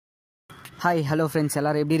Hi hello friends,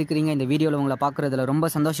 எல்லோரும் எப்படி இருக்கிறீங்க? இந்த வீடியோவில் உங்களை பார்க்குறதுல ரொம்ப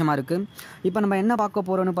சந்தோஷமாக இருக்குது. இப்போ நம்ம என்ன பார்க்க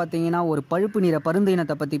போகிறோன்னு பார்த்தீங்கன்னா, ஒரு பழுப்பு நிற பருந்து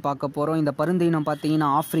இனத்தை பற்றி பார்க்க போகிறோம். இந்த பருந்து இனம் பார்த்தீங்கன்னா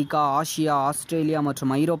ஆஃப்ரிக்கா, ஆசியா, ஆஸ்திரேலியா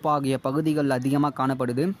மற்றும் ஐரோப்பா ஆகிய பகுதிகளில் அதிகமாக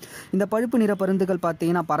காணப்படுது. இந்த பழுப்பு நிற பருந்துகள்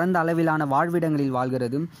பார்த்தீங்கன்னா பரந்த அளவிலான வாழ்விடங்களில்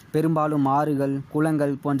வாழ்கிறது. பெரும்பாலும் ஆறுகள்,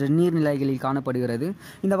 குளங்கள் போன்ற நீர்நிலைகளில் காணப்படுகிறது.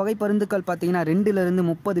 இந்த வகை பருந்துகள் பார்த்தீங்கன்னா 2 to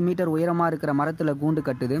 30 மீட்டர் உயரமாக இருக்கிற மரத்தில் கூண்டு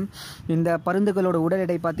கட்டுது. இந்த பருந்துகளோட உடல்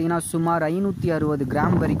எடை பார்த்தீங்கன்னா சுமார் 560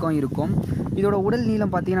 கிராம் வரைக்கும் இருக்கும். இதோட உடல்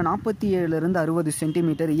நீளம் பார்த்தீங்கன்னா 47 to 60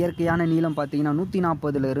 சென்டிமீட்டர். இயற்கையான நீளம் பார்த்தீங்கன்னா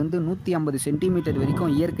 140 to 150 சென்டிமீட்டர்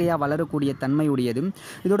வரைக்கும் இயற்கையாக வளரக்கூடிய தன்மை உடையது.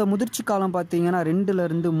 இதோட முதிர்ச்சி காலம் பார்த்தீங்கன்னா 2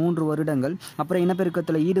 to 3 வருடங்கள். அப்புறம்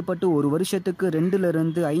இனப்பெருக்கத்தில் ஈடுபட்டு ஒரு வருஷத்துக்கு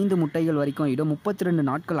 2 to 5 முட்டைகள் வரைக்கும் இடும். 32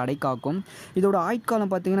 நாட்கள் அடைக்காக்கும். இதோட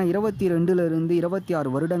ஆயுட்காலம் பார்த்தீங்கன்னா 22 to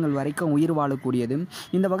 26 வருடங்கள் வரைக்கும் உயிர் வாழக்கூடியது.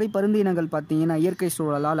 இந்த வகை பருந்து இனங்கள் பார்த்தீங்கன்னா இயற்கை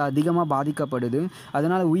சூழலால் அதிகமாக பாதிக்கப்படுது.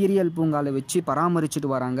 அதனால் உயிரியல் பூங்காவில் வச்சு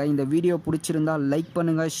பராமரிச்சுட்டு வராங்க. இந்த வீடியோ பிடிச்சிருந்தால் லைக்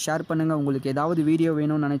பண்ணுங்கள், ஷேர் பண்ணுங்கள். உங்களுக்கு ஏதாவது வீடியோ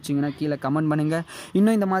வேணும்னு நினச்சிங்கன்னா கீழே கமெண்ட் பண்ணுங்கள்.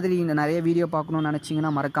 இன்னும் இந்த மாதிரி நிறைய வீடியோ பார்க்கணும்னு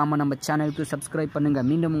நினச்சிங்கன்னா மறக்காமல் நம்ம சேனலுக்கு சப்ஸ்கிரைப் பண்ணுங்கள்.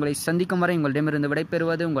 மீண்டும் உங்களை சந்திக்கும் வரை உங்களிடமிருந்து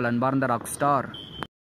விடைபெறுவது உங்கள் அன்பார்ந்த ராக் ஸ்டார்.